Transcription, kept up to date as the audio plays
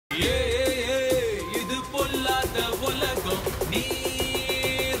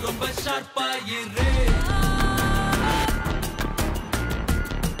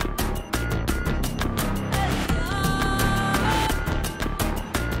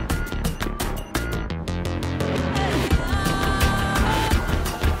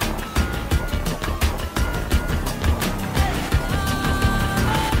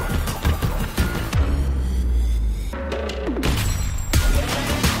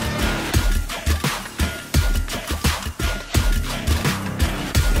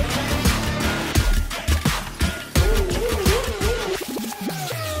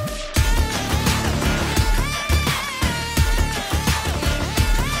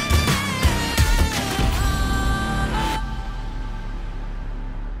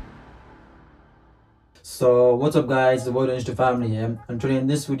So what's up guys, the Dhanush to family here, and today in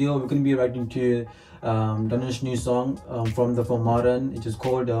this video we're going to be reacting to Dhanush's new song from Maaran. It is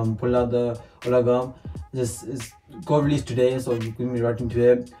called Polladha Ulagam. This is got released today, so we're going to be reacting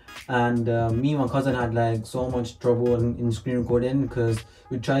to it. And me and my cousin had like so much trouble in screen recording because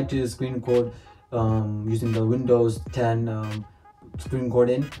we tried to screen record using the Windows 10 screen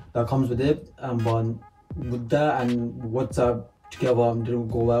recording that comes with it, but with that and WhatsApp together didn't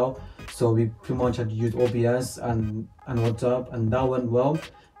go well, so we pretty much had to use OBS and WhatsApp, and that went well.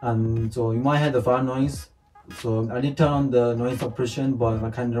 And so you might hear the fan noise, so I did turn on the noise suppression, but my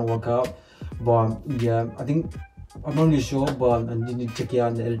kind didn't work out. But yeah, I think I'm not really sure, but I need to check it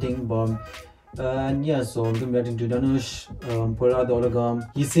out in the editing. But and yeah, so I'm gonna be getting to Dhanush, Polladha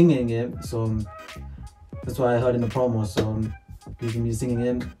Ulagam. He's singing it, so that's what I heard in the promo. So he's gonna be singing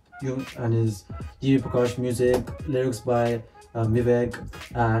it, and his Prakash music, lyrics by Vivek,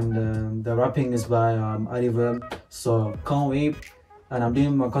 and the rapping is by Arivu. So can't wait, and I'm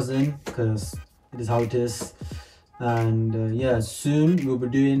doing my cousin because it is how it is. And yeah, soon we'll be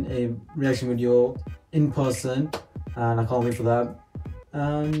doing a reaction video in person, and I can't wait for that.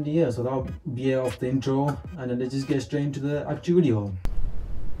 And yeah, so that'll be it off the intro, and then let's just get straight into the actual video.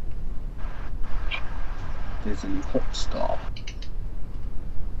 There's a hot stop.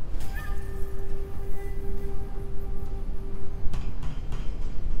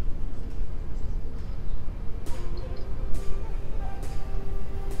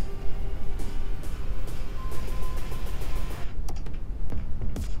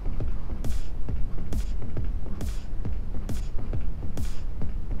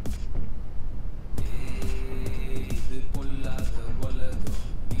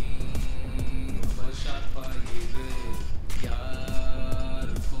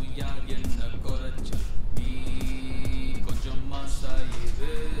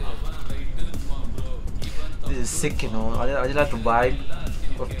 This is sick, you know. I just like the vibe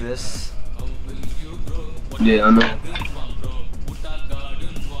of this. Yeah, I know.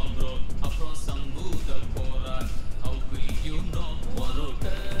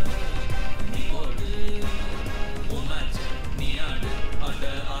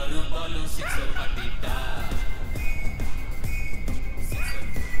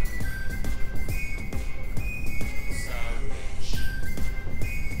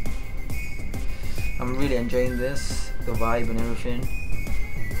 I'm really enjoying this, the vibe and everything.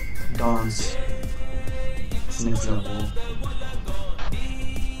 Dance, it's next level.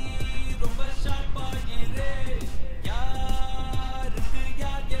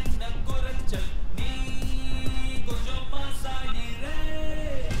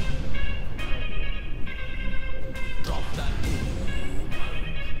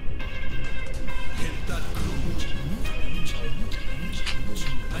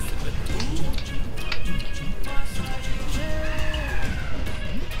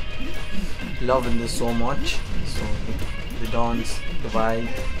 Loving this so much. So the dance, the vibe,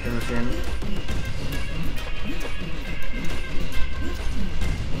 everything.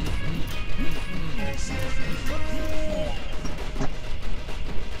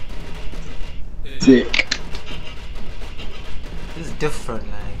 Sick. This is different,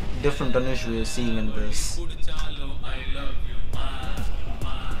 like different Dhanush we are seeing in this.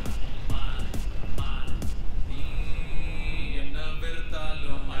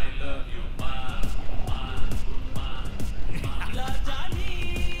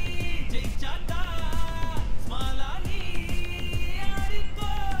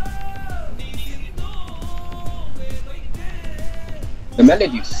 The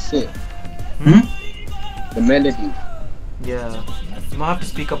melody is sick. The melody. Yeah, you might have to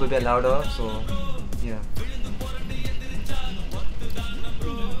speak up a bit louder, so yeah.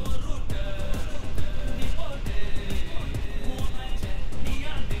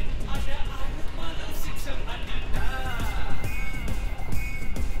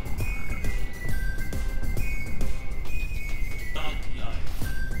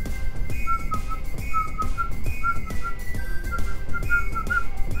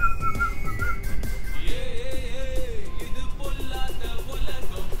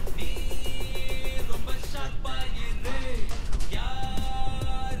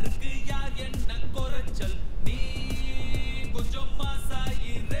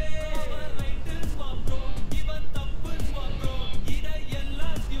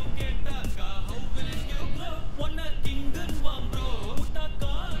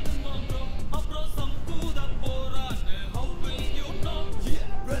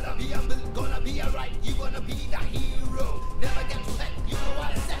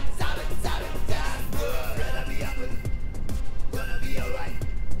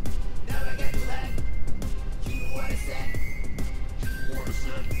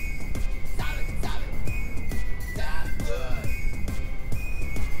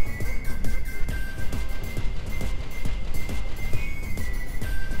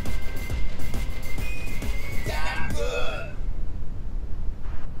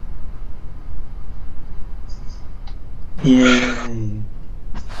 Yeah.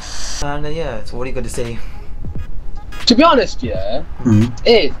 And yeah, so what are you got to say? To be honest, yeah,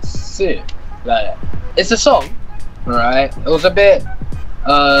 it's sick. Like, it's a song, right? It was a bit,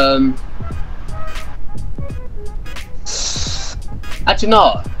 actually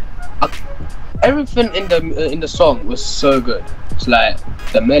no, everything in the song was so good. It's like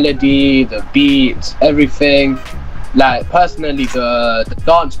the melody, the beats, everything. Like personally, the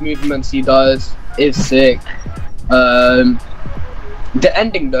dance movements he does is sick. The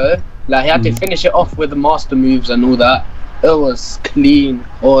ending though, like he had to finish it off with the master moves and all that. It was clean,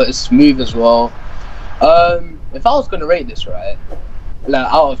 or it's smooth as well. If I was gonna rate this, right, like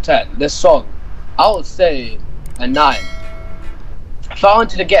out of 10, this song, I would say a 9. If I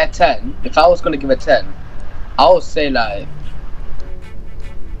wanted to get a 10, if I was gonna give a 10, I would say like,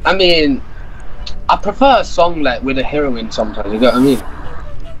 I mean, I prefer a song like with a heroine sometimes. You get what I mean?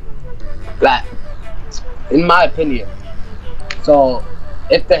 Like, in my opinion. So,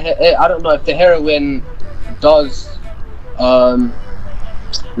 if I don't know if the heroine does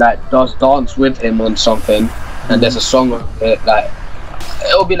does dance with him on something, and there's a song of it, like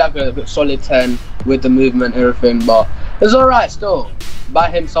it'll be like a solid 10 with the movement, everything. But it's alright still. By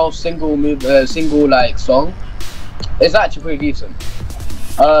himself, single like song, it's actually pretty decent.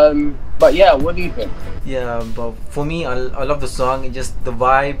 But yeah, what do you think? Yeah, but for me, I love the song. It's just the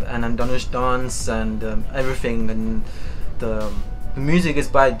vibe and then Dhanush dance and everything, and the music is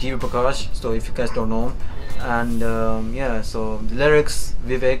by Prakash. So if you guys don't know, and yeah, so the lyrics,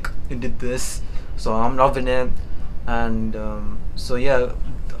 Vivek did this, so I'm loving it. And so yeah,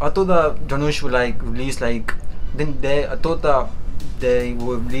 I thought that Dhanush would like release like, I thought that they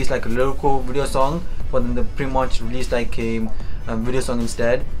would release like a lyrical video song, but then they pretty much released like a video song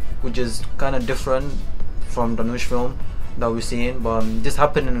instead, which is kind of different from the Dhanush film that we're seeing. But this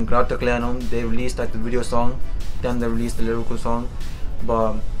happened in Karthic. They released like the video song, then they released the lyrical song.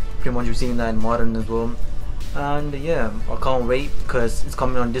 But pretty much we're seeing that in Maaran as well. And yeah, I can't wait because it's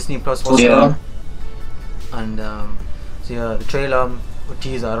coming on Disney Plus Hotstar. Yeah. And so yeah, the trailer or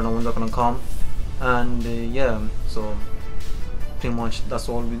teaser, I don't know when they're gonna come. And yeah, so pretty much that's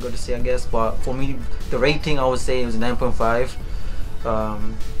all we got to say, I guess. But for me, the rating I would say is 9.5.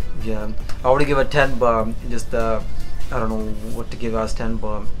 Yeah, I would give it 10, but just I don't know what to give as 10,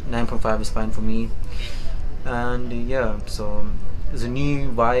 but 9.5 is fine for me. And yeah, so it's a new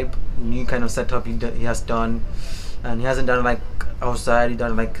vibe, new kind of setup he has done, and he hasn't done it like outside. He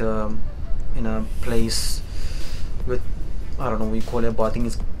done it like in a place with, I don't know what you call it, but I think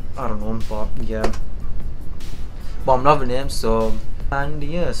it's, I don't know, but yeah. But I'm loving him. So, and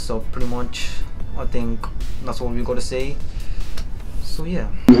yeah, so pretty much I think that's all we got to say. So yeah.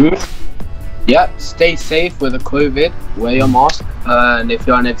 Yeah, stay safe with the COVID, wear your mask, and if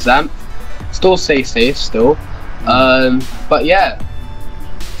you're on exam, still stay safe still. But yeah,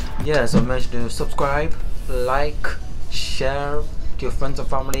 so make sure to subscribe, like, share to your friends and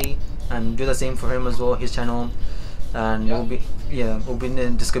family, and do the same for him as well, his channel, and it will be in the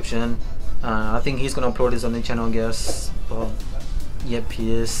description. I think he's gonna upload this on the channel, I guess. Yep,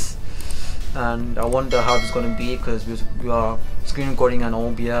 he is. And I wonder how this is gonna be, because we are screen recording on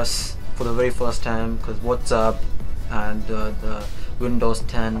OBS for the very first time, because WhatsApp and the Windows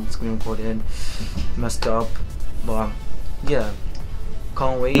 10 screen recording messed up. But yeah,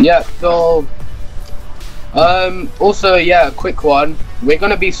 can't wait. Yeah, so also, yeah, a quick one. We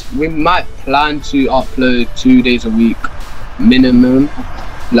might plan to upload 2 days a week minimum.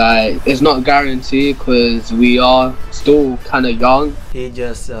 Like, it's not guaranteed because we are still kind of young. He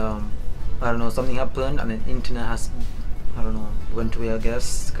just I don't know, something happened and the internet has, I don't know, went away, I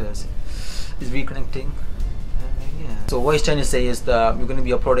guess, because it's reconnecting. Yeah. So what he's trying to say is that we're going to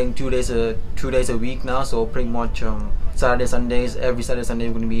be uploading 2 days a week now. So pretty much Saturday, Sundays, every Saturday, Sunday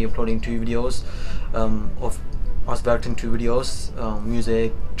we're going to be uploading 2 videos of us reacting to videos,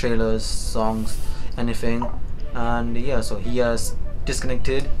 music, trailers, songs, anything. And yeah, so he has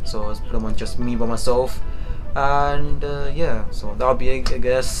disconnected, so it's pretty much just me by myself. And yeah, so that'll be it, I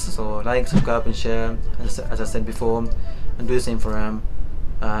guess. So like, subscribe and share, as I said before, and do the same for him.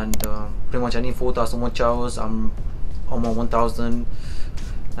 And pretty much I need 4,000 watch hours. I'm on 1,000.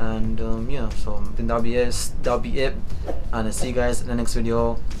 And yeah, so I think that'll be it. And I'll see you guys in the next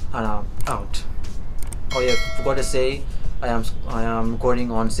video, and I'm out. Oh yeah, forgot to say, I am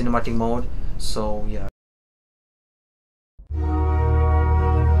recording on cinematic mode. So yeah.